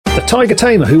The Tiger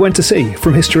Tamer Who Went to Sea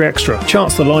from History Extra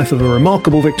charts the life of a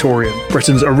remarkable Victorian,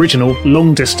 Britain's original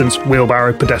long-distance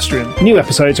wheelbarrow pedestrian. New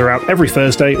episodes are out every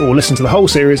Thursday, or listen to the whole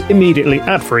series immediately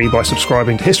ad-free by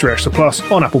subscribing to History Extra Plus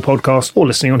on Apple Podcasts or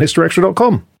listening on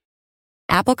historyextra.com.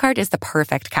 Apple Card is the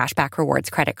perfect cashback rewards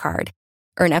credit card.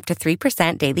 Earn up to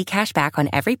 3% daily cashback on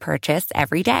every purchase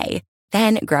every day.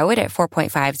 Then grow it at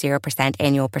 4.50%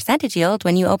 annual percentage yield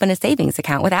when you open a savings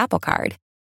account with Apple Card.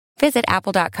 Visit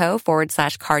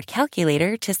apple.co/card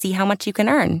calculator to see how much you can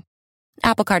earn.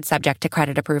 Apple Card subject to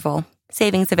credit approval.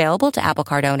 Savings available to Apple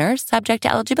Card owners subject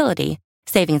to eligibility.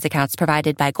 Savings accounts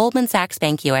provided by Goldman Sachs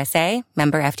Bank USA,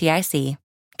 member FDIC.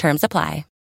 Terms apply.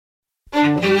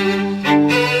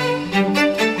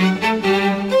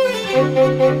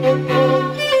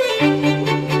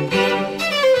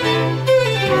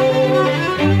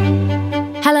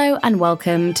 Hello and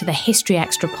welcome to the History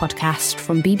Extra podcast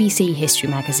from BBC History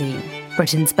Magazine,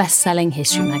 Britain's best-selling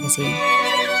history magazine.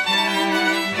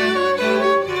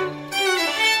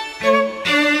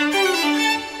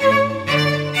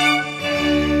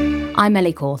 I'm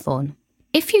Ellie Cawthorne.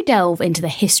 If you delve into the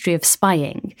history of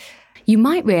spying, you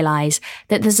might realise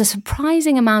that there's a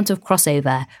surprising amount of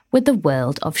crossover with the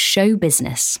world of show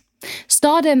business.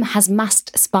 Stardom has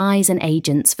masked spies and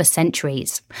agents for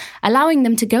centuries, allowing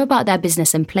them to go about their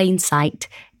business in plain sight,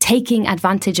 taking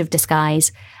advantage of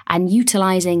disguise, and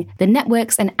utilising the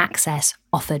networks and access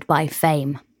offered by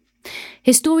fame.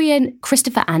 Historian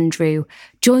Christopher Andrew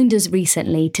joined us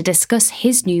recently to discuss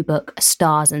his new book,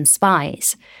 Stars and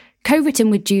Spies. Co-written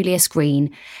with Julius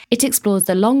Green, it explores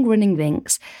the long-running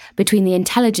links between the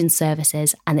intelligence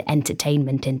services and the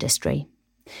entertainment industry.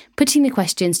 Putting the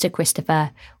questions to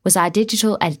Christopher was our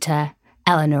digital editor,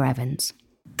 Eleanor Evans.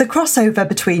 The crossover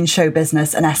between show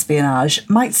business and espionage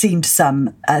might seem to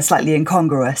some slightly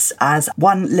incongruous, as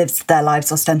one lives their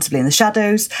lives ostensibly in the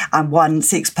shadows and one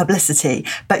seeks publicity.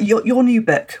 But your new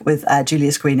book with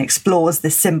Julius Green explores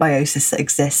this symbiosis that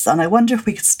exists, and I wonder if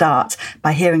we could start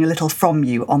by hearing a little from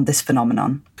you on this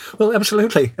phenomenon. Well,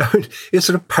 absolutely. I mean, it's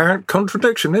an apparent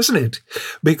contradiction, isn't it?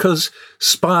 Because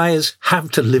spies have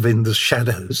to live in the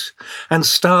shadows, and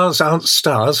stars aren't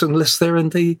stars unless they're in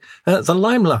the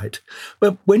limelight.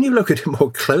 But when you look at it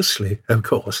more closely, of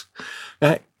course,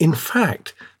 in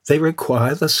fact, they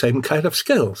require the same kind of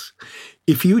skills.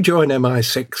 If you join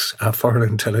MI6, our Foreign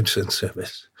Intelligence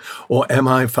Service, or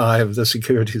MI5, the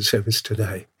Security Service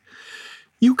today,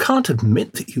 you can't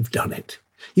admit that you've done it.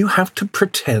 You have to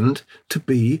pretend to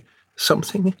be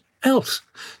something else.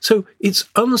 So it's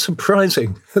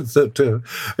unsurprising that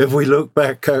if we look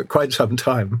back quite some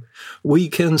time, we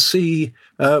can see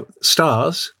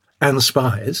stars and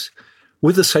spies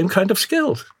with the same kind of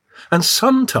skills. And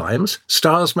sometimes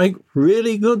stars make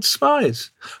really good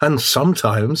spies. And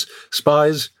sometimes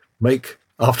spies make,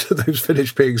 after they've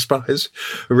finished being spies,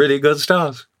 really good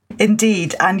stars.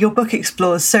 Indeed, and your book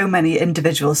explores so many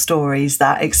individual stories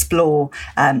that explore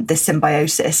this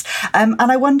symbiosis. And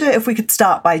I wonder if we could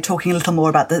start by talking a little more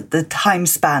about the time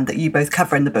span that you both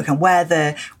cover in the book and where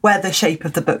the shape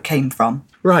of the book came from.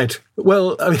 Right.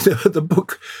 Well, I mean, the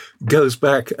book goes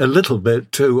back a little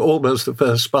bit to almost the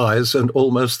first Spies and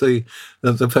almost the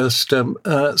first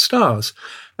Stars.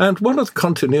 And one of the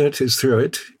continuities through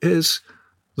it is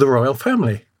the royal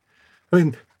family. I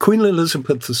mean, Queen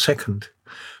Elizabeth II,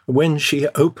 when she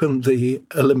opened the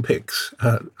Olympics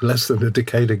less than a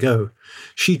decade ago,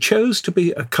 she chose to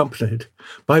be accompanied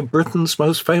by Britain's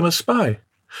most famous spy.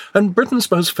 And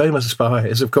Britain's most famous spy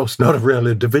is, of course, not a real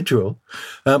individual,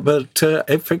 but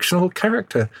a fictional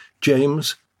character,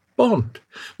 James Bond.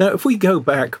 Now, if we go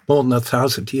back more than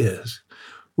 1,000 years,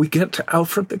 we get to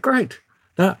Alfred the Great.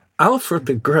 Now, Alfred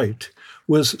the Great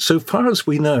was, so far as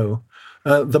we know,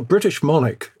 the British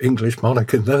monarch, English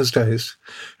monarch in those days,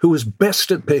 who was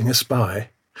best at being a spy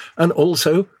and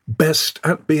also best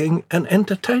at being an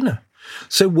entertainer.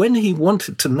 So when he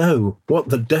wanted to know what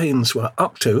the Danes were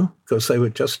up to, because they were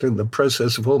just in the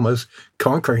process of almost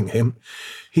conquering him,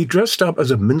 he dressed up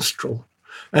as a minstrel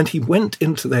and he went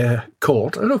into their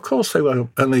court. And of course, they were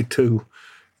only too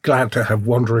glad to have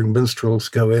wandering minstrels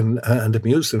go in and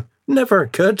amuse them. Never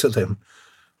occurred to them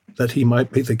that he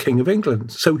might be the King of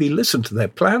England. So he listened to their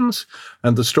plans,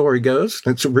 and the story goes,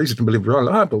 it's a reasonably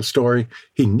reliable story,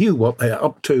 he knew what they're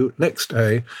up to next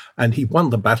day, and he won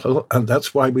the battle, and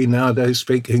that's why we nowadays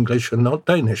speak English and not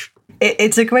Danish.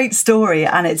 It's a great story,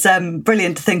 and it's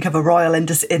brilliant to think of a royal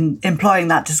in employing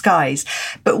that disguise.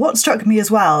 But what struck me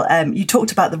as well, you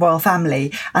talked about the royal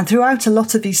family, and throughout a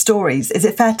lot of these stories, is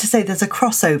it fair to say there's a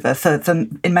crossover for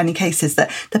in many cases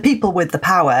that the people with the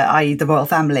power, i.e. the royal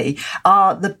family,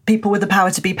 are the people with the power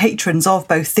to be patrons of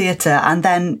both theatre and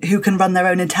then who can run their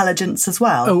own intelligence as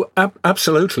well? Oh,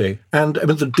 absolutely. And I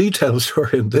mean, the detailed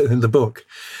story in the book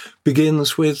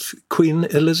begins with Queen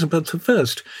Elizabeth I,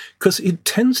 because it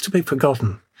tends to be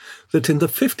forgotten that in the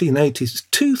 1580s,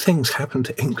 two things happened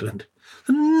to England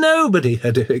that nobody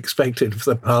had expected for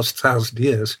the past 1,000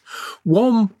 years.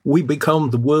 One, we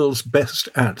become the world's best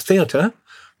at theatre,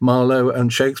 Marlowe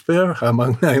and Shakespeare,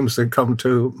 among names that come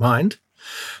to mind.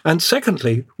 And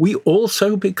secondly, we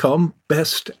also become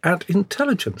best at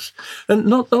intelligence, and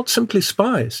not simply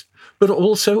spies, but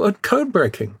also at code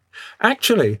breaking.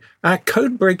 Actually, our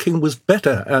code breaking was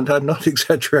better, and I'm not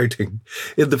exaggerating,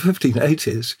 in the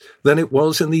 1580s than it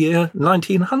was in the year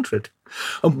 1900.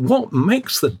 And what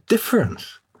makes the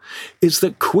difference is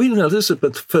that Queen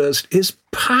Elizabeth I is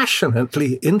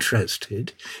passionately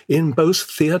interested in both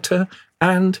theatre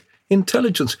and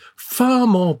intelligence. Far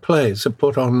more plays are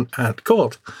put on at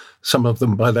court, some of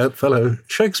them by that fellow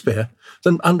Shakespeare,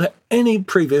 than under any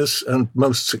previous and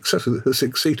most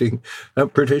succeeding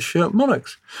British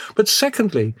monarchs. But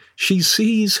secondly, she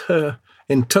sees her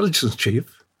intelligence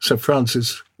chief, Sir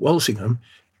Francis Walsingham,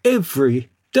 every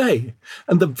day.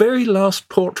 And the very last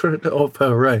portrait of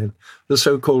her reign, the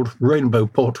so-called rainbow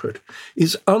portrait,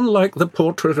 is unlike the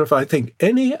portrait of, I think,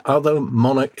 any other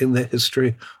monarch in the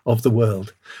history of the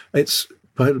world.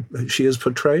 She is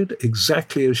portrayed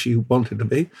exactly as she wanted to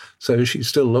be, so she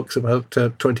still looks about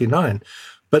 29.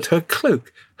 But her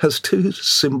cloak has two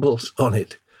symbols on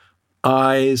it,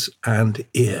 eyes and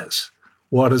ears.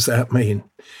 What does that mean?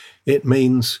 It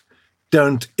means,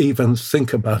 don't even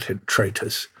think about it,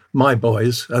 traitors. My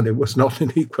boys, and it was not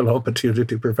an equal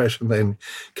opportunity profession then,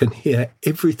 can hear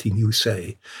everything you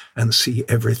say and see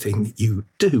everything you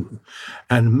do.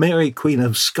 And Mary, Queen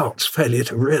of Scots' failure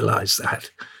to realise that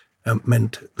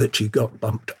meant that she got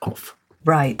bumped off.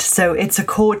 Right. So it's a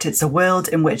court, it's a world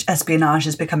in which espionage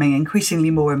is becoming increasingly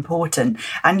more important.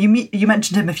 And you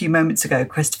mentioned him a few moments ago,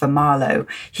 Christopher Marlowe.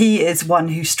 He is one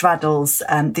who straddles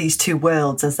these two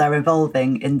worlds as they're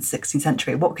evolving in the 16th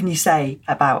century. What can you say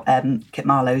about Kit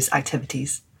Marlowe's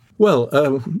activities? Well,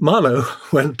 Marlowe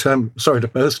went, sorry to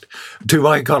boast, to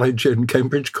my college in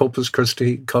Cambridge, Corpus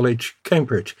Christi College,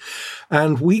 Cambridge.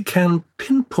 And we can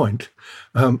pinpoint,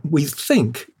 we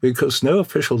think, because no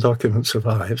official document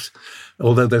survives,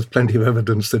 although there's plenty of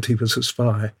evidence that he was a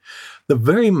spy, the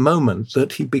very moment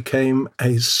that he became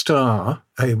a star,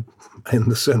 in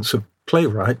the sense of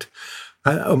playwright,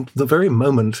 the very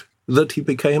moment that he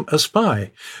became a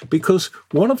spy, because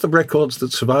one of the records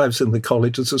that survives in the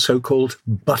college is a so-called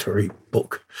buttery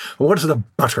book. And what does the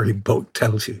buttery book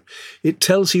tell you? It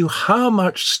tells you how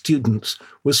much students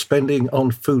were spending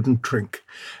on food and drink.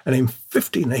 And in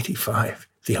 1585,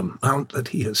 the amount that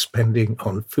he is spending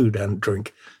on food and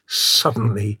drink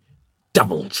suddenly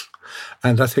doubles.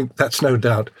 And I think that's no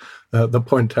doubt the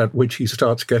point at which he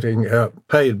starts getting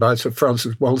paid by Sir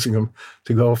Francis Walsingham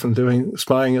to go off and doing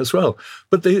spying as well.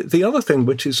 But the other thing,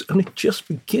 which is only just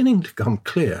beginning to come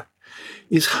clear,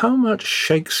 is how much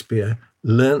Shakespeare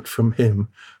learnt from him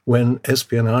when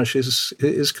espionage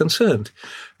is concerned.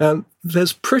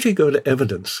 There's pretty good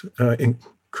evidence,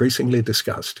 increasingly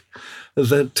discussed,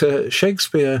 that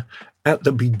Shakespeare, at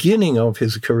the beginning of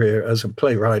his career as a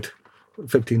playwright,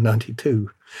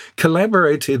 1592,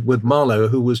 collaborated with Marlowe,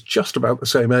 who was just about the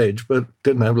same age, but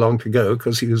didn't have long to go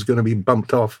because he was going to be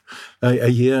bumped off a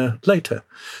year later.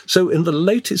 So in the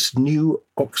latest new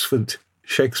Oxford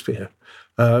Shakespeare,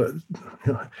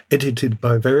 edited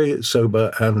by very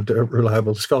sober and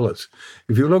reliable scholars,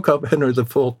 if you look up Henry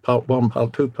IV, Part 1,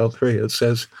 Part 2, Part 3, it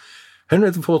says, Henry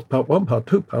IV, Part 1, Part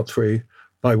 2, Part 3,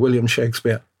 by William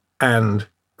Shakespeare and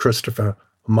Christopher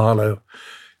Marlowe.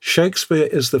 Shakespeare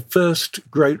is the first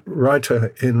great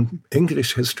writer in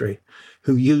English history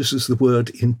who uses the word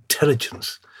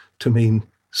intelligence to mean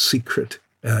secret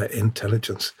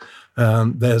intelligence.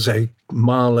 There's a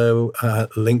Marlowe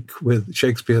link with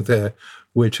Shakespeare there,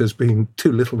 which has been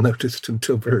too little noticed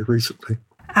until very recently.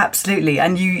 Absolutely.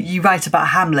 And you write about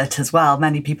Hamlet as well.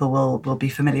 Many people will be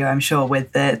familiar, I'm sure,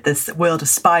 with this world of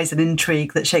spies and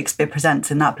intrigue that Shakespeare presents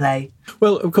in that play.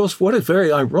 Well, of course, what is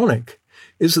very ironic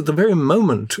is at the very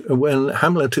moment when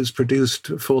Hamlet is produced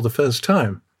for the first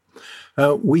time,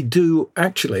 we do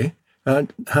actually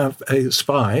have a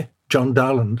spy, John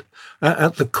Dowland,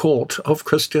 at the court of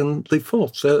Christian IV,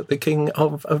 the King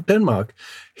of Denmark.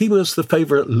 He was the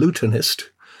favourite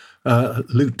lutenist,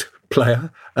 lute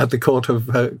player at the court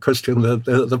of Christian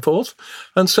the Fourth.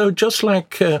 And so just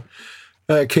like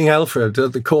King Alfred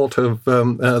at the court of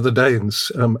the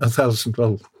Danes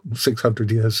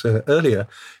 600 years earlier,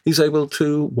 he's able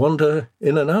to wander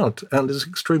in and out and is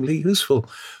extremely useful.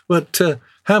 But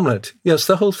Hamlet, yes,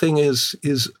 the whole thing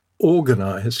is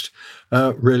organized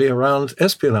really around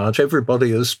espionage.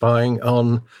 Everybody is spying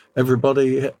on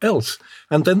everybody else.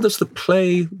 And then there's the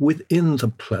play within the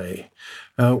play,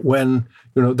 when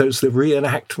there's the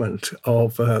reenactment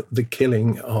of the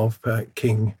killing of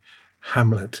King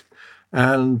Hamlet.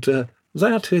 And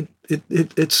that it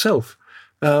itself,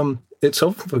 it's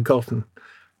often forgotten,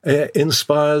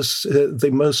 inspires the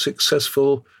most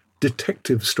successful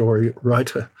detective story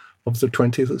writer of the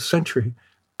 20th century,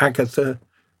 Agatha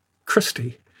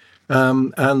Christie.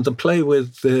 And the play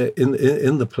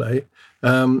in the play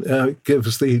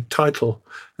gives the title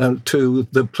to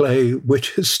the play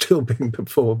which is still being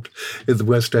performed in the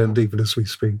West End even as we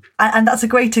speak. And that's a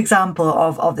great example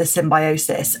of this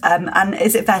symbiosis. And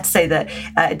is it fair to say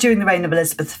that during the reign of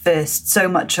Elizabeth I, so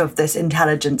much of this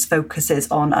intelligence focuses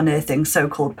on unearthing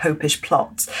so-called popish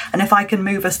plots? And if I can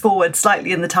move us forward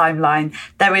slightly in the timeline,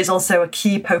 there is also a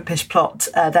key popish plot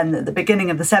then at the beginning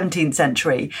of the 17th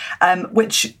century,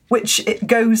 which it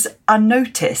goes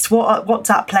unnoticed.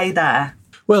 What's at play there?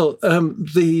 Well,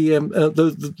 the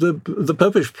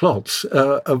popish plots,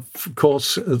 of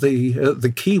course,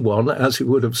 the key one, as it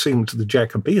would have seemed to the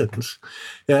Jacobeans,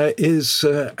 is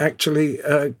actually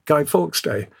Guy Fawkes'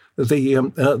 Day,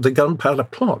 the gunpowder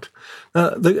plot.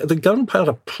 The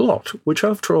gunpowder plot, which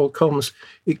after all comes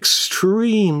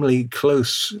extremely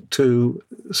close to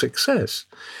success,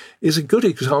 is a good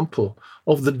example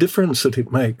of the difference that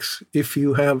it makes if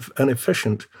you have an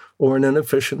efficient or an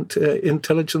inefficient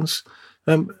intelligence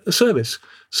service.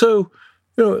 So,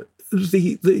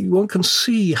 one can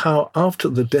see how after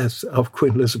the death of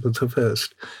Queen Elizabeth I,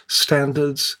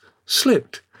 standards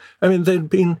slipped. I mean, they'd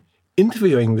been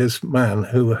interviewing this man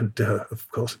who had, of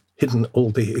course, hidden all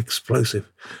the explosive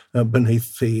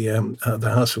beneath the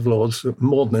House of Lords,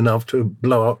 more than enough to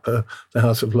blow up the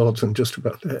House of Lords and just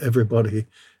about everybody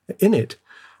in it.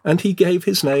 And he gave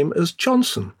his name as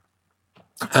Johnson.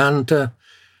 And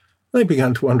they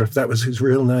began to wonder if that was his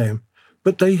real name.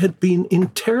 But they had been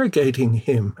interrogating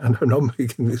him, and I'm not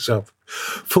making this up,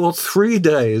 for 3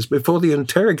 days before the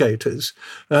interrogators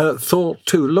thought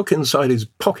to look inside his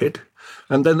pocket,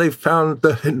 and then they found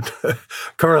the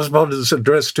correspondence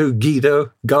addressed to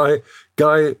Guy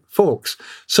Fawkes.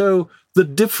 So the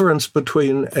difference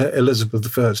between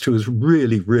Elizabeth I, who was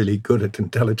really, really good at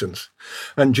intelligence,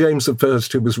 and James I,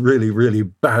 who was really, really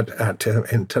bad at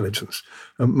intelligence,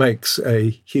 makes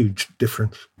a huge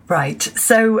difference. Right.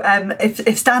 So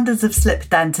if standards have slipped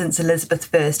then since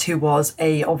Elizabeth I, who was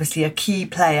obviously a key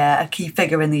player, a key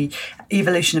figure in the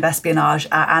evolution of espionage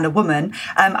and a woman,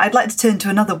 I'd like to turn to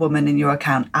another woman in your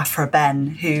account, Aphra Behn,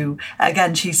 who,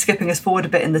 again, she's skipping us forward a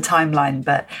bit in the timeline,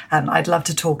 but I'd love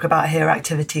to talk about her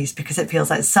activities because it feels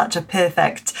like such a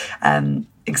perfect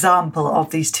example of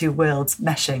these two worlds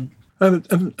meshing.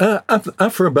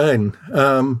 Aphra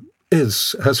Behn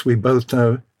is, as we both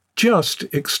know, just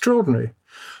extraordinary.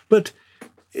 But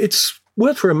it's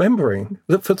worth remembering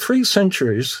that for 3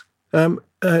 centuries,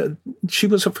 she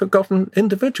was a forgotten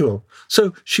individual.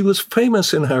 So she was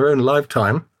famous in her own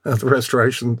lifetime, the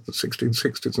Restoration, the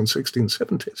 1660s and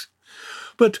 1670s.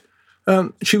 But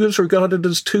she was regarded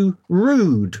as too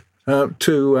rude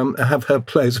to have her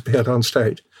plays appeared on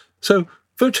stage. So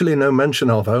virtually no mention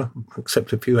of her,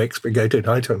 except a few expurgated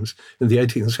items in the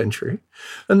 18th century,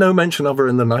 and no mention of her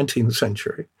in the 19th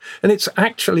century. And it's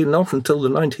actually not until the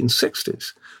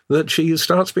 1960s that she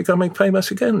starts becoming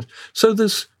famous again. So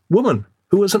this woman,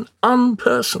 who was an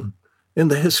unperson in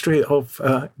the history of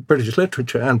British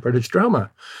literature and British drama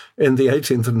in the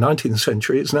 18th and 19th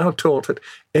century, is now taught at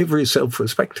every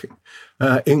self-respecting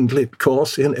English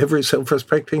course in every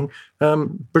self-respecting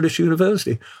British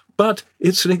university. But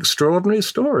it's an extraordinary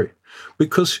story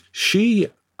because she,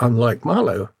 unlike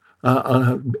Marlowe,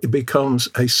 becomes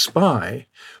a spy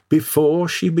before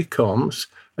she becomes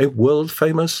a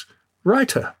world-famous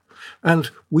writer. And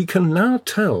we can now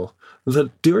tell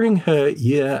that during her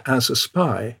year as a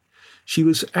spy, she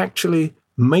was actually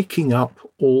making up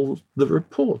all the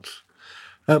reports.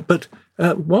 But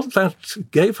what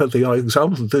that gave her the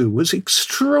example to do was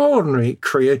extraordinary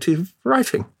creative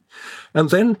writing. And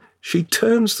then she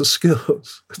turns the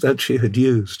skills that she had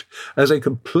used as a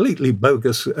completely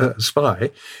bogus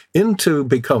spy into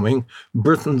becoming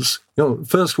Britain's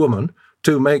first woman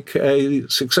to make a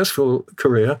successful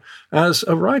career as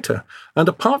a writer. And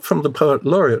apart from the poet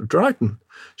laureate Dryden,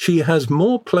 she has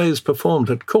more plays performed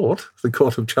at court, the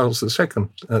court of Charles II,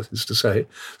 that is to say,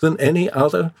 than any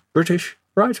other British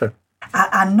writer.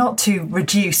 And not to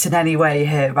reduce in any way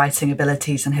her writing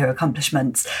abilities and her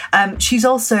accomplishments,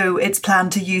 it's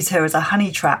planned to use her as a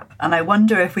honey trap. And I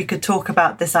wonder if we could talk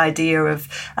about this idea of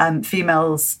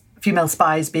female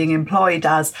spies being employed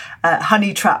as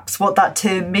honey traps, what that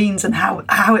term means and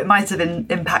how it might have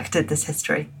impacted this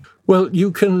history. Well,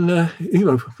 you can,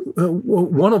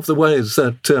 one of the ways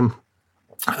that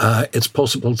it's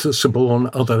possible to suborn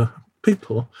other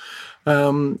people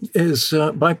is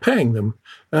by paying them.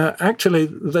 Actually,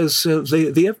 there's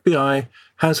the FBI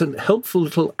has a helpful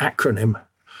little acronym,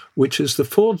 which is the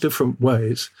 4 different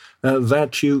ways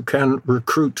that you can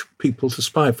recruit people to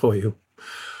spy for you.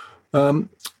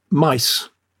 Mice.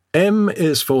 M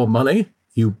is for money.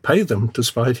 You pay them to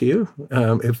spy to you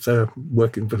if they're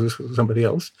working for somebody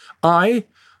else. I,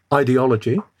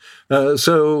 ideology.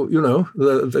 So,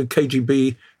 the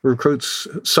KGB recruits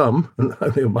some, and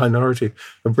only a minority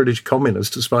of British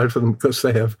communists to spy for them because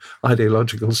they have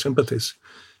ideological sympathies.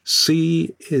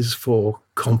 C is for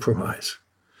compromise.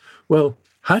 Well,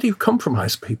 how do you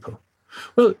compromise people?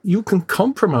 Well, you can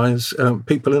compromise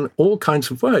people in all kinds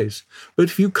of ways. But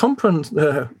if you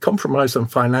compromise them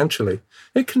financially,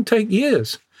 it can take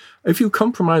years. If you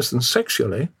compromise them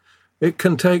sexually, it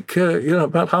can take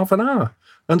about half an hour.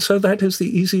 And so that is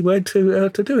the easy way to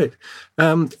do it.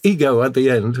 Ego at the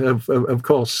end, of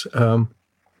course,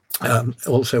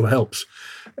 also helps.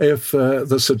 If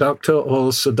the seductor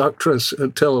or seductress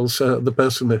tells the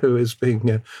person who is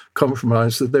being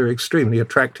compromised that they're extremely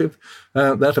attractive,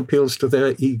 that appeals to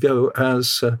their ego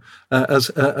as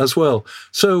well.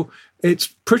 So it's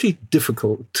pretty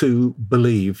difficult to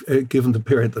believe, given the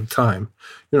period of time,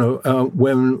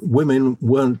 when women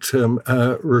weren't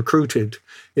recruited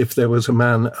if there was a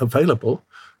man available.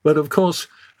 But of course,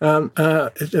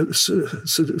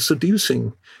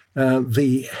 seducing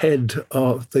the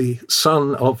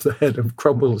son of the head of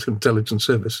Cromwell's intelligence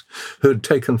service, who had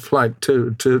taken flight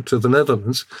to the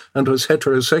Netherlands and was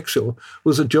heterosexual,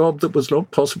 was a job that was not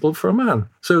possible for a man.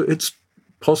 So it's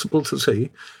possible to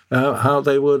see how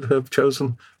they would have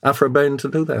chosen Afrabain to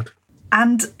do that.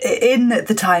 And in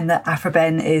the time that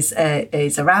Afrabain is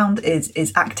around,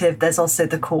 is active, there's also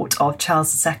the court of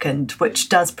Charles II, which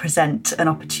does present an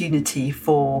opportunity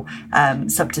for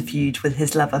subterfuge with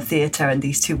his love of theatre and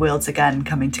these two worlds again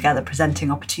coming together, presenting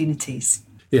opportunities.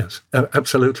 Yes,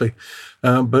 absolutely.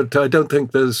 But I don't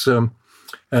think there's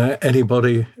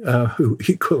anybody who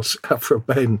equals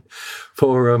Afrabain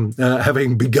for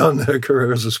having begun her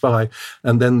career as a spy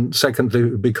and then secondly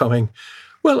becoming...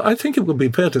 Well, I think it would be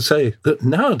fair to say that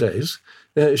nowadays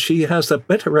she has a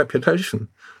better reputation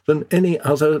than any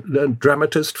other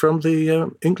dramatist from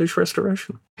the English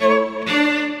Restoration.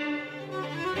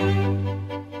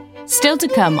 Still to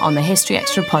come on the History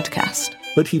Extra podcast.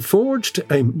 But he forged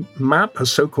a map, a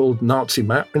so-called Nazi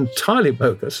map, entirely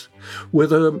bogus,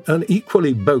 with an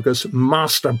equally bogus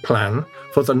master plan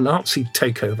for the Nazi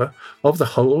takeover of the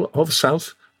whole of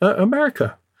South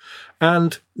America.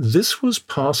 And this was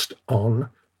passed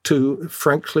on to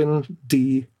Franklin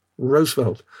D.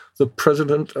 Roosevelt, the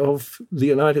President of the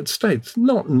United States,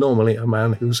 not normally a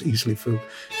man who's easily fooled.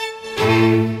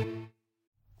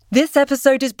 This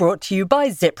episode is brought to you by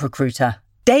ZipRecruiter.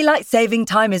 Daylight saving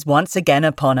time is once again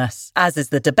upon us, as is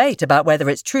the debate about whether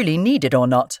it's truly needed or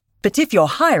not. But if you're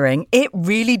hiring, it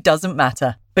really doesn't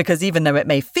matter. Because even though it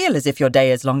may feel as if your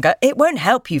day is longer, it won't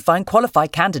help you find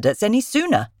qualified candidates any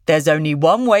sooner. There's only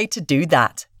one way to do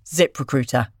that.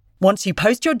 ZipRecruiter. Once you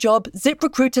post your job,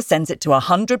 ZipRecruiter sends it to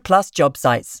 100+ job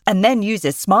sites and then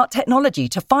uses smart technology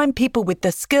to find people with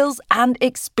the skills and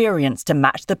experience to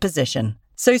match the position.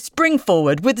 So spring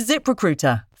forward with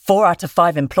ZipRecruiter. 4 out of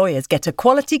 5 employers get a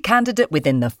quality candidate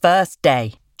within the first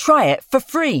day. Try it for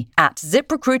free at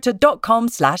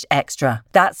ZipRecruiter.com/extra.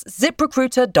 That's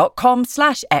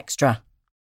ZipRecruiter.com/extra.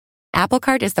 Apple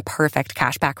Card is the perfect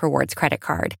cashback rewards credit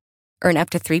card. Earn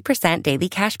up to 3% daily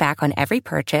cash back on every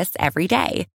purchase every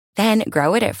day. Then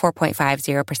grow it at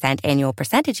 4.50% annual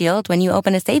percentage yield when you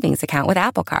open a savings account with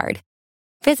Apple Card.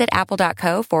 Visit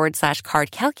apple.co/card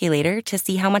calculator to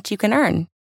see how much you can earn.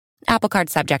 Apple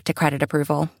Card subject to credit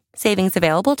approval. Savings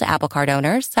available to Apple Card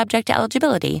owners subject to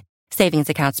eligibility. Savings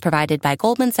accounts provided by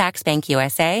Goldman Sachs Bank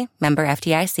USA, member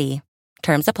FDIC.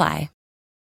 Terms apply.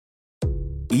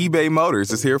 eBay Motors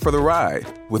is here for the ride.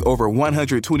 With over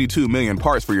 122 million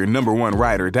parts for your number one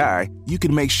ride or die, you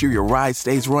can make sure your ride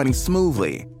stays running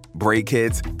smoothly. Brake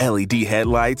kits, LED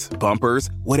headlights, bumpers,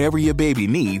 whatever your baby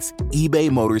needs, eBay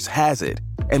Motors has it.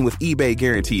 And with eBay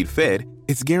Guaranteed Fit,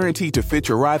 it's guaranteed to fit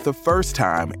your ride the first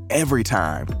time, every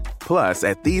time. Plus,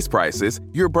 at these prices,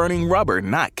 you're burning rubber,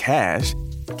 not cash.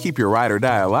 Keep your ride or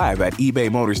die alive at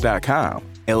ebaymotors.com.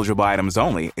 Eligible items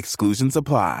only. Exclusions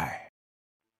apply.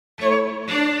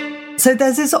 So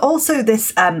there's also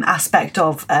this aspect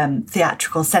of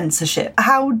theatrical censorship.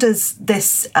 How does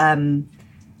this come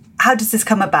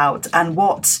about, and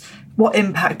what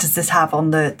impact does this have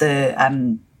on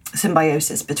the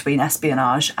symbiosis between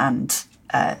espionage and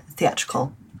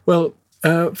theatrical? Well,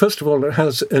 first of all, it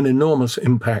has an enormous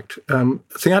impact.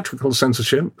 Theatrical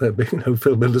censorship, there being no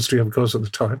film industry, of course, at the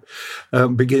time,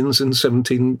 begins in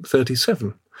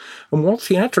 1737. And what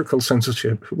theatrical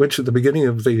censorship, which at the beginning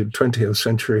of the 20th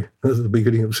century, at the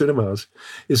beginning of cinemas,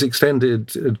 is extended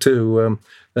to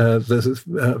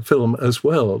the film as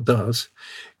well, does,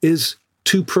 is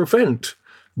to prevent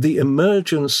the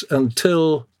emergence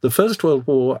until the First World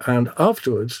War and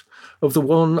afterwards of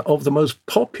one of the most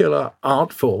popular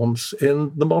art forms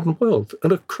in the modern world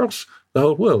and across the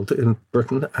whole world, in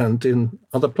Britain and in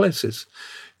other places.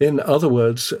 In other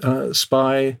words,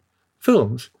 spy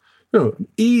films.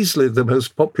 Easily the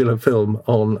most popular film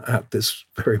on at this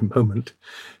very moment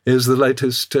is the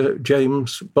latest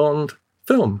James Bond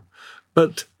film.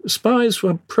 But spies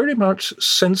were pretty much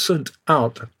censored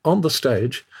out on the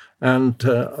stage and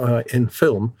in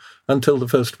film until the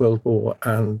First World War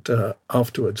and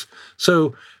afterwards.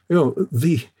 So,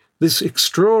 this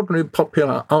extraordinary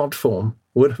popular art form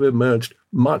would have emerged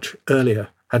much earlier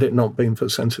had it not been for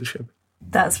censorship.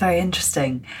 That's very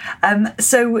interesting.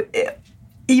 So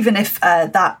even if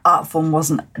that art form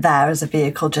wasn't there as a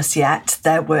vehicle just yet,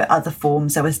 there were other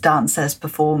forms. There was dancers'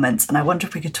 performance. And I wonder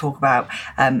if we could talk about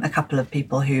a couple of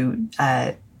people who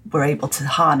were able to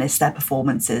harness their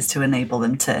performances to enable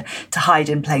them to hide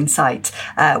in plain sight.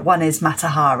 One is Mata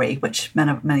Hari, which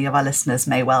many of our listeners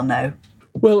may well know.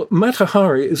 Well, Mata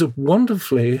Hari is a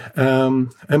wonderfully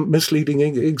misleading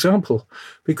example,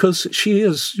 because she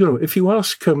is, if you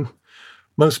ask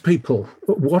most people,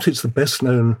 what is the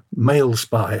best-known male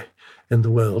spy in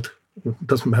the world? It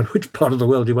doesn't matter which part of the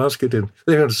world you ask it in,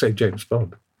 they're going to say James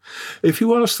Bond. If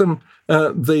you ask them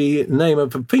the name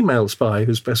of a female spy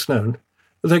who's best known,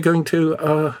 they're going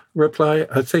to reply,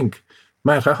 I think,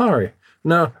 Mata Hari.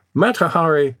 Now, Mata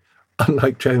Hari,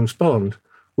 unlike James Bond,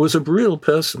 was a real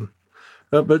person,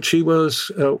 but she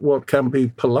was what can be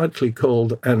politely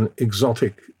called an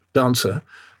exotic dancer,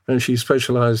 and she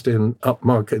specialised in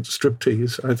upmarket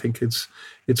striptease. I think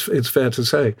it's fair to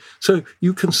say. So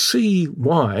you can see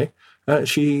why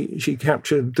she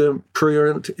captured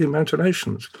prurient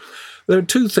imaginations. There are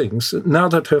two things. Now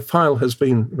that her file has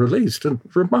been released, and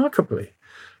remarkably,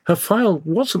 her file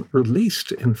wasn't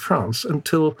released in France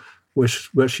until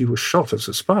where she was shot as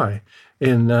a spy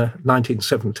in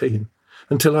 1917,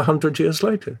 until 100 years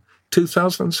later,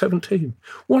 2017.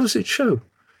 What does it show?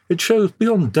 It shows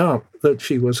beyond doubt that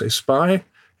she was a spy.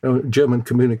 German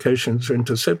communications are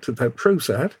intercepted. That proves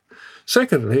that.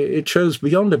 Secondly, it shows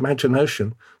beyond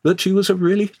imagination that she was a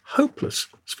really hopeless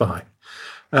spy.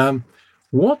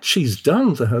 What she's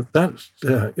done there,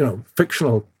 that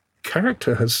fictional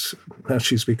character as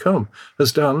she's become,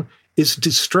 has done is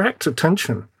distract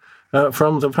attention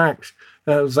from the fact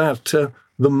that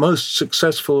the most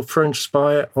successful French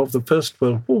spy of the First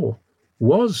World War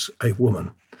was a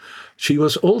woman. She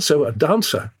was also a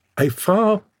dancer, a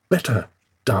far better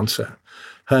dancer.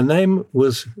 Her name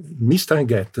was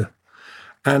Mistinguett,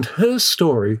 and her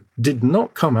story did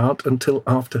not come out until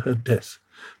after her death,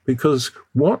 because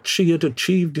what she had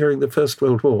achieved during the First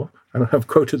World War, and I've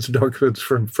quoted the documents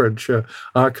from French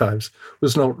archives,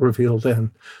 was not revealed then.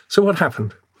 So what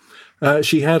happened?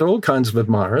 She had all kinds of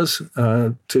admirers,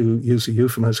 to use a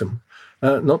euphemism,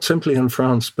 not simply in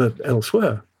France but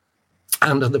elsewhere.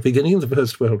 And at the beginning of the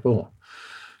First World War,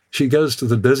 she goes to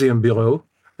the Deuxième Bureau,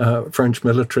 French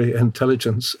military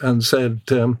intelligence, and said,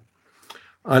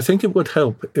 I think it would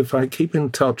help if I keep in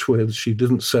touch with, she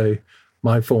didn't say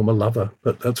my former lover,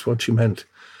 but that's what she meant,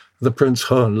 the Prince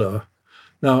Hohenlohe.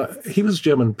 Now, he was a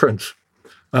German prince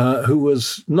who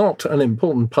was not an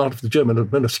important part of the German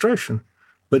administration,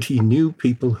 but he knew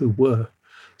people who were.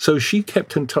 So she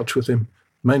kept in touch with him,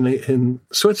 mainly in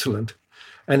Switzerland.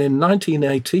 And in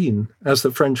 1918, as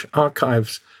the French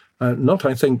archives, not,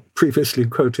 I think, previously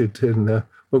quoted in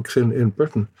books in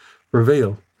Britain,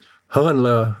 reveal,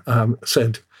 Hohenlohe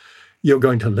said, you're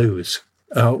going to lose.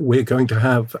 We're going to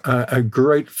have a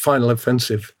great final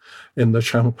offensive in the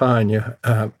Champagne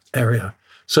area.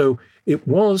 So it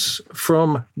was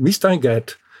from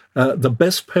Mistinguett, the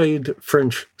best paid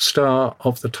French star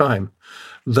of the time,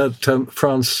 that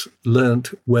France learned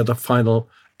where the final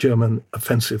German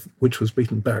offensive, which was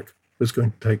beaten back, was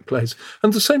going to take place.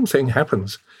 And the same thing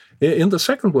happens in the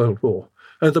Second World War.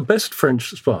 The best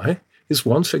French spy is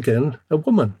once again a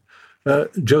woman,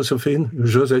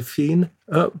 Josephine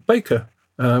Baker,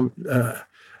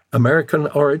 American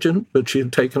origin, but she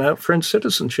had taken out French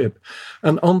citizenship.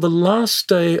 And on the last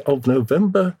day of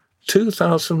November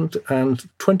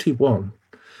 2021,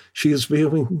 she is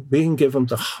being given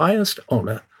the highest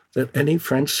honour that any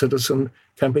French citizen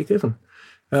can be given.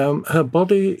 Her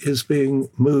body is being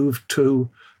moved to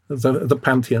the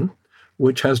Pantheon,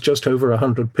 which has just over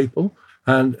 100 people.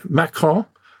 And Macron,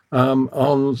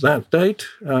 on that date,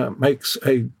 makes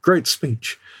a great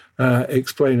speech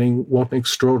explaining what an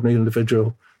extraordinary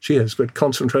individual she is, but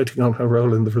concentrating on her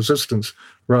role in the resistance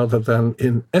rather than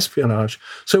in espionage.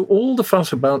 So all the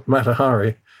fuss about Mata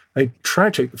Hari, a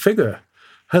tragic figure,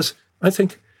 has, I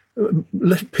think,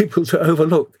 led people to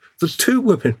overlook the two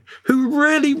women who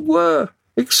really were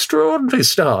extraordinary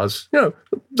stars,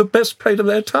 the best paid of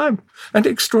their time, and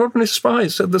extraordinary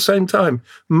spies at the same time.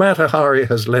 Mata Hari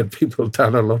has led people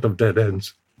down a lot of dead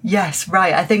ends. Yes,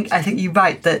 right. I think you're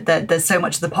right that there's so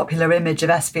much of the popular image of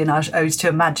espionage owes to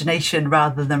imagination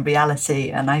rather than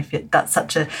reality, and I feel that's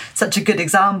such a good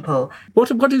example.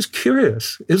 What is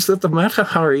curious is that the Mata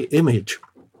Hari image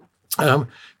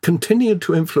continued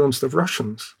to influence the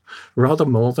Russians rather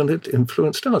more than it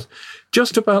influenced us.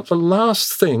 Just about the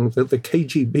last thing that the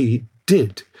KGB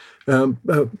did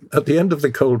at the end of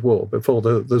the Cold War, before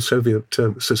the Soviet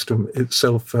system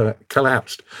itself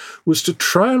collapsed, was to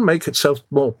try and make itself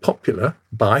more popular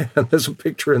by, and there's a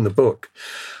picture in the book,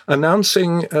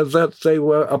 announcing that they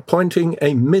were appointing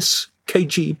a Miss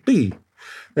KGB.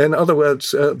 In other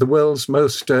words, the world's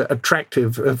most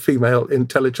attractive female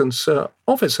intelligence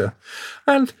officer.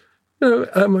 And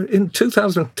in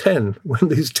 2010, when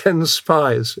these 10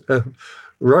 spies,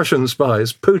 Russian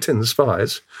spies, Putin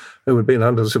spies, who had been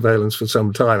under surveillance for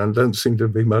some time and don't seem to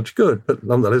be much good, but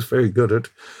nonetheless very good at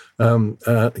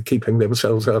keeping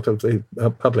themselves out of the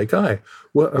public eye,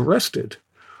 were arrested.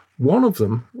 One of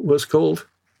them was called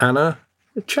Anna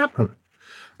Chapman.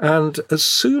 And as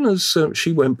soon as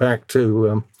she went back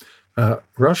to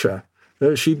Russia,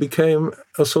 she became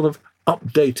a sort of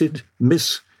updated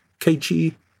Miss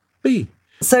KGB.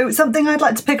 So something I'd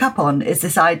like to pick up on is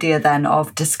this idea then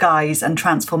of disguise and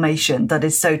transformation that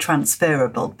is so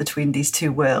transferable between these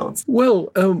two worlds. Well,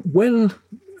 when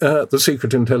the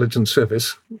Secret Intelligence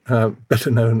Service, better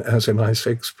known as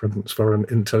MI6, Britain's Foreign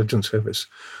Intelligence Service,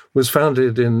 was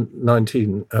founded in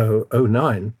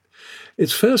 1909,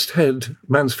 its first head,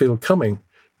 Mansfield Cumming,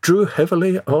 drew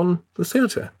heavily on the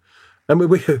theatre. And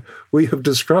we have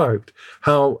described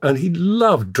how, and he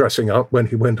loved dressing up when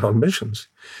he went on missions.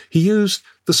 He used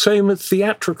the same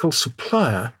theatrical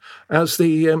supplier as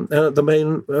the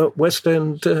main West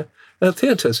End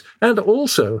theatres. And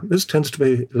also, this tends to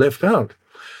be left out,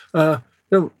 there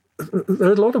are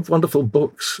a lot of wonderful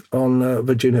books on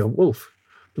Virginia Woolf,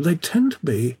 but they tend to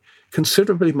be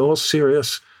considerably more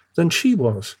serious than she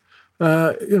was.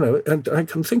 And I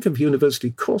can think of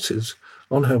university courses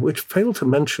on her which fail to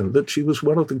mention that she was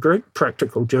one of the great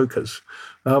practical jokers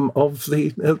of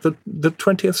the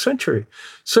 20th century.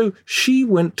 So she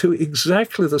went to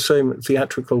exactly the same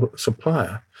theatrical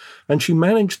supplier, and she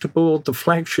managed to board the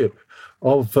flagship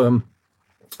of the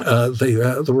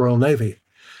Royal Navy,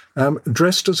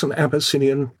 dressed as an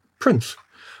Abyssinian prince.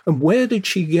 And where did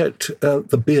she get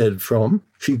the beard from?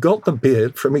 She got the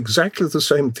beard from exactly the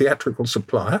same theatrical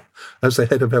supplier as the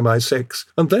head of MI6.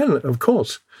 And then, of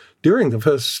course, during the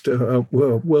First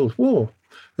World War,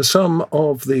 some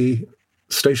of the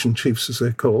station chiefs, as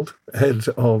they're called, head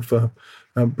of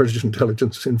British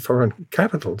intelligence in foreign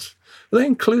capitals, they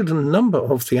include a number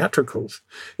of theatricals,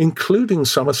 including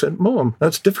Somerset Maugham.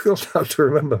 That's difficult now to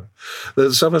remember.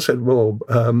 The Somerset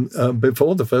Maugham,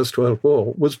 before the First World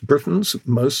War, was Britain's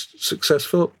most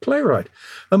successful playwright.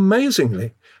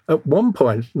 Amazingly, at one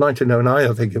point,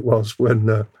 1909, I think it was,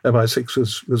 when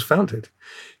MI6 was founded,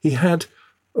 he had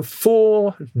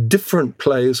 4 different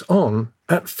plays on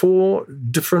at 4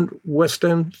 different West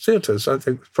End theatres. I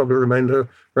think it's probably remained a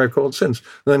record since.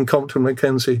 And then Compton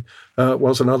Mackenzie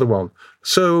was another one.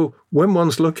 So when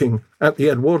one's looking at the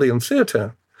Edwardian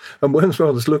Theatre and when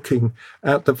one's looking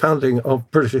at the founding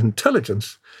of British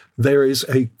intelligence, there is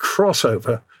a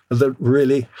crossover that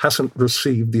really hasn't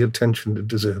received the attention it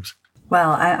deserves.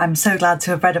 Well, I'm so glad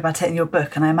to have read about it in your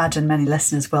book, and I imagine many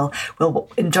listeners will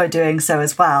enjoy doing so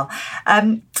as well.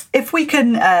 If we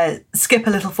can skip a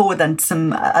little forward then to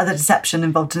some other deception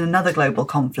involved in another global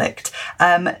conflict,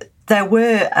 there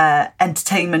were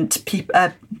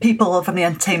people from the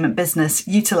entertainment business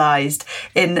utilised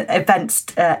in events,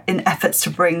 in efforts to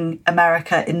bring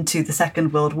America into the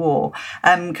Second World War.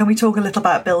 Can we talk a little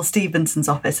about Bill Stevenson's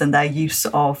office and their use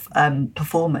of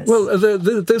performers? Well,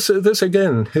 this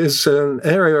again is an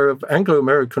area of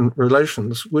Anglo-American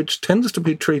relations which tends to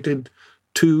be treated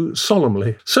too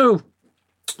solemnly. So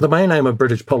the main aim of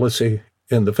British policy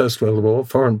in the First World War,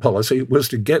 foreign policy, was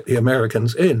to get the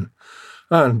Americans in.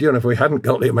 And, if we hadn't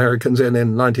got the Americans in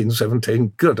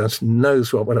 1917, goodness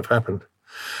knows what would have happened.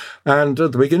 And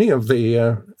at the beginning of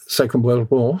the Second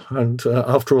World War, and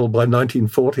after all, by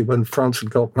 1940, when France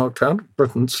had got knocked out,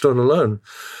 Britain stood alone.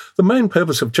 The main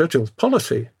purpose of Churchill's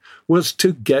policy was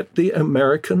to get the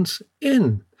Americans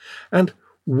in. And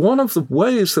one of the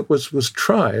ways that was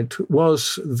tried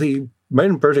was the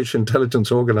main British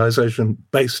intelligence organisation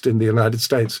based in the United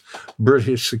States,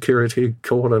 British Security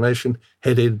Coordination,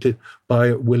 headed by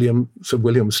Sir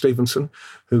William Stevenson,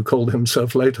 who called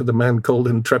himself later the man called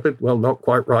Intrepid. Well, not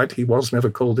quite right. He was never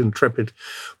called Intrepid.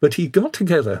 But he got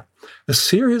together a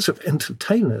series of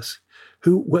entertainers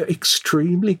who were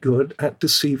extremely good at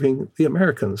deceiving the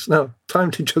Americans. Now,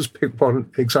 time to just pick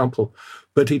one example,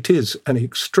 but it is an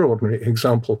extraordinary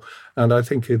example, and I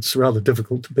think it's rather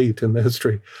difficult to beat in the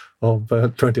history of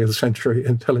 20th century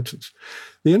intelligence.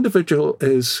 The individual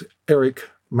is Eric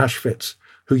Maschwitz,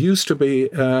 who used to be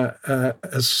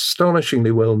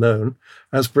astonishingly well known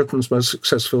as Britain's most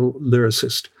successful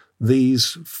lyricist.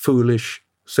 These Foolish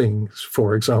Things,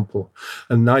 for example.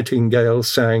 A nightingale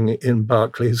sang in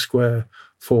Berkeley Square,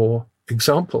 for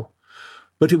example.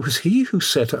 But it was he who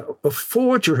set up a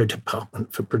forgery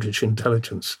department for British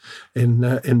intelligence in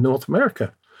North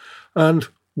America. And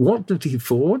what did he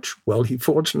forge? Well, he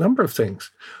forged a number of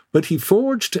things. But he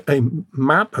forged a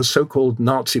map, a so-called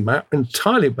Nazi map,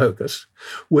 entirely bogus,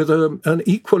 with an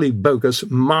equally bogus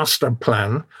master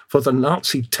plan for the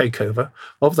Nazi takeover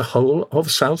of the whole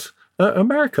of South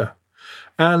America.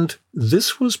 And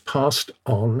this was passed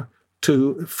on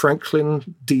to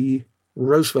Franklin D.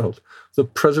 Roosevelt, the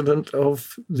President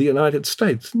of the United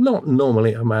States, not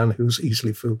normally a man who's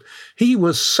easily fooled. He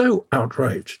was so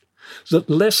outraged that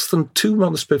less than 2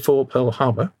 months before Pearl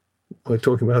Harbor, we're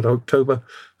talking about October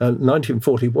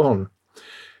 1941,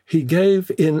 he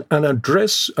gave in an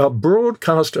address, a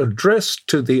broadcast address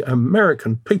to the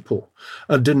American people,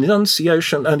 a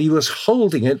denunciation, and he was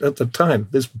holding it at the time,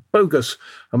 this bogus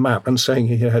map, and saying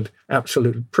he had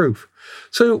absolute proof.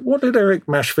 So what did Eric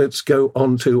Maschwitz go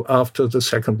on to after the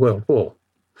Second World War?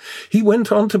 He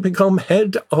went on to become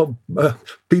head of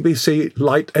BBC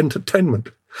Light Entertainment.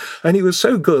 And he was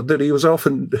so good that he was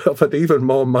often offered even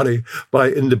more money by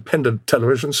independent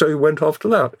television, so he went off to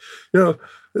that.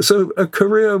 So a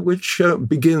career which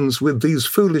begins with these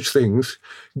foolish things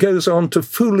goes on to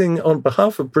fooling on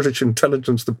behalf of British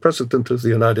intelligence the President of the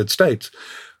United States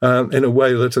in a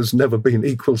way that has never been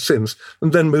equal since,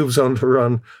 and then moves on to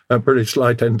run British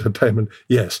Light Entertainment.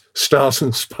 Yes, stars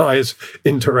and spies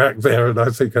interact there, and I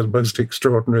think in the most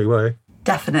extraordinary way.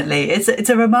 Definitely. It's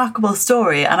a remarkable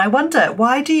story. And I wonder,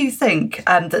 why do you think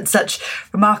that such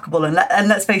remarkable and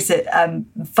let's face it,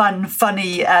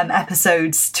 funny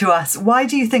episodes to us, why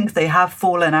do you think they have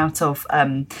fallen out of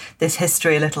this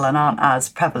history a little and aren't as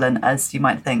prevalent as you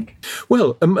might think?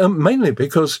 Well, mainly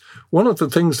because one of the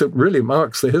things that really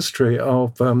marks the history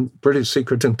of British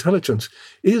secret intelligence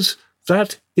is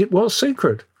that it was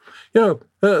secret.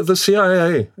 The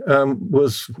CIA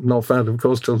was not founded, of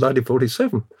course, till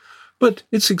 1947. But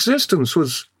its existence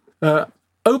was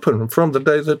open from the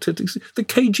day that the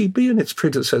KGB and its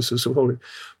predecessors have all.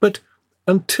 But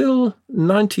until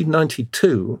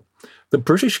 1992, the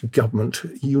British government,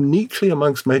 uniquely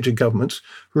amongst major governments,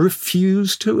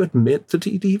 refused to admit that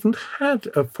it even had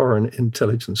a foreign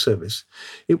intelligence service.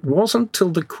 It wasn't till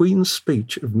the Queen's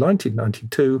speech of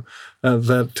 1992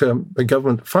 that the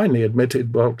government finally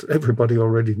admitted, well, everybody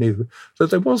already knew, that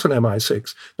there was an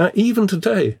MI6. Now, even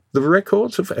today, the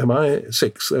records of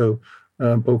MI6,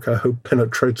 though Burke, I hope,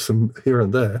 penetrates them here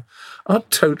and there, are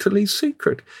totally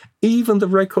secret, even the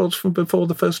records from before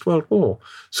the First World War.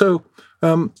 So,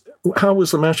 how was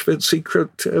the Maschwitz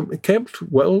secret kept?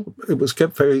 Well, it was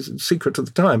kept very secret at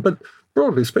the time, but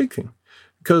broadly speaking,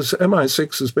 because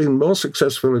MI6 has been more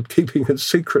successful at keeping its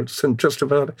secrets than just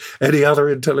about any other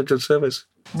intelligence service.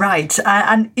 Right.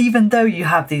 And even though you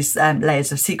have these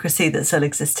layers of secrecy that still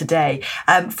exist today,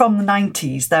 from the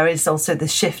 90s, there is also the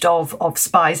shift of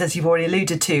spies, as you've already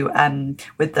alluded to,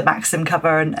 with the Maxim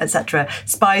cover and etc.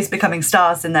 Spies becoming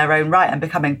stars in their own right and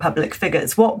becoming public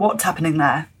figures. What's happening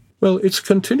there? Well, it's a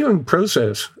continuing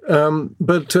process.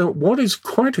 But what is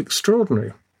quite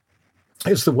extraordinary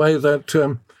is the way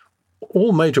that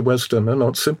all major Western, and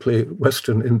not simply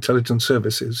Western intelligence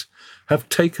services, have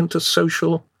taken to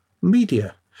social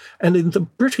media. And in the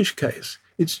British case,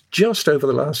 it's just over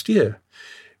the last year.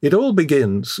 It all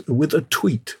begins with a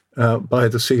tweet by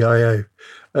the CIA,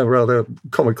 a rather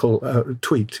comical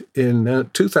tweet in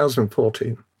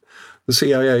 2014. The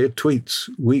CIA tweets,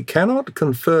 "We cannot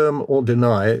confirm or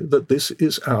deny that this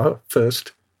is our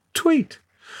first tweet."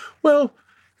 Well,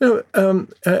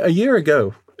 a year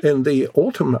ago, in the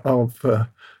autumn of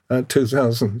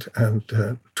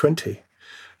 2020,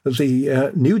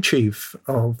 the new chief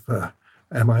of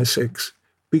MI6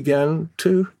 began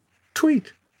to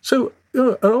tweet. So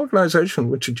an organization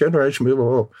which a generation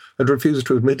before had refused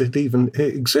to admit it even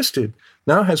existed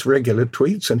now has regular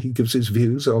tweets, and he gives his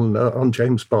views on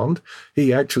James Bond.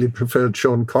 He actually preferred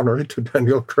Sean Connery to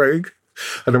Daniel Craig.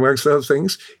 And amongst other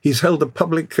things, he's held a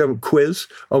public quiz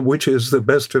on which is the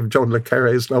best of John le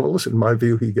Carré's novels. In my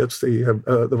view, he gets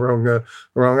the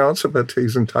wrong answer, but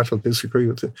he's entitled to disagree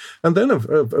with it. And then,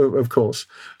 of course,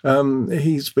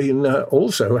 he's been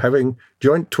also having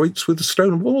joint tweets with the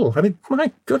Stonewall. I mean,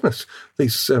 my goodness,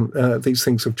 these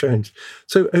things have changed.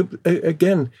 So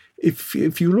again, if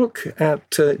you look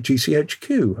at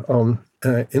GCHQ on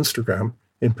Instagram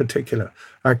in particular,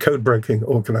 our code-breaking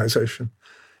organization,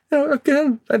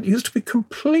 again, that used to be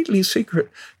completely secret.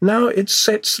 Now it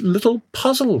sets little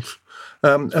puzzles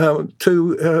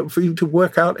for you to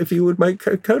work out if you would make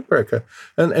a codebreaker.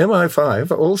 And MI5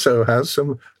 also has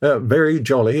some very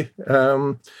jolly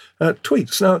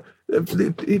tweets. Now,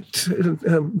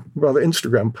 rather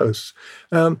Instagram posts.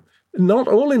 Not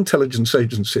all intelligence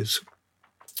agencies,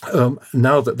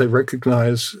 now that they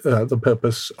recognize the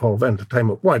purpose of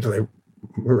entertainment, why do they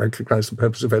recognize the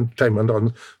purpose of entertainment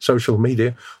on social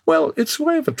media? Well, it's a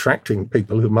way of attracting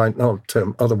people who might not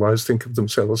otherwise think of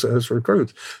themselves as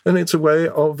recruits. And it's a way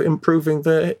of improving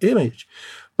their image.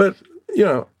 But,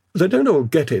 they don't all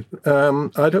get it.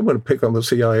 I don't want to pick on the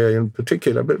CIA in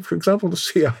particular, but for example, the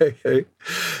CIA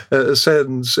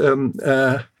sends,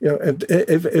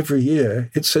 every year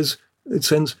it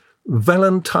sends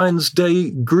Valentine's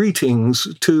Day greetings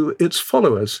to its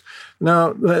followers.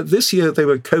 Now, this year they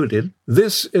were coded.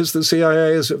 This is the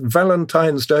CIA's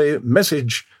Valentine's Day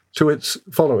message to its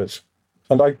followers.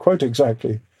 And I quote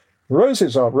exactly,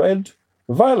 "Roses are red,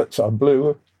 violets are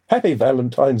blue. Happy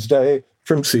Valentine's Day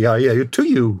from CIA to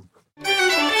you."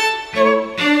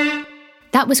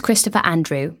 That was Christopher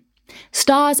Andrew.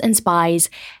 Stars and Spies,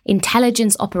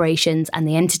 Intelligence Operations and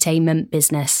the Entertainment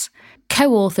Business.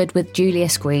 Co-authored with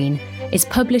Julius Green, is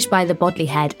published by The Bodley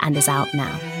Head and is out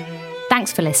now.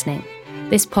 Thanks for listening.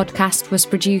 This podcast was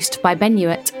produced by Ben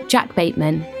Hewitt, Jack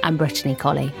Bateman and Brittany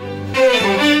Colley.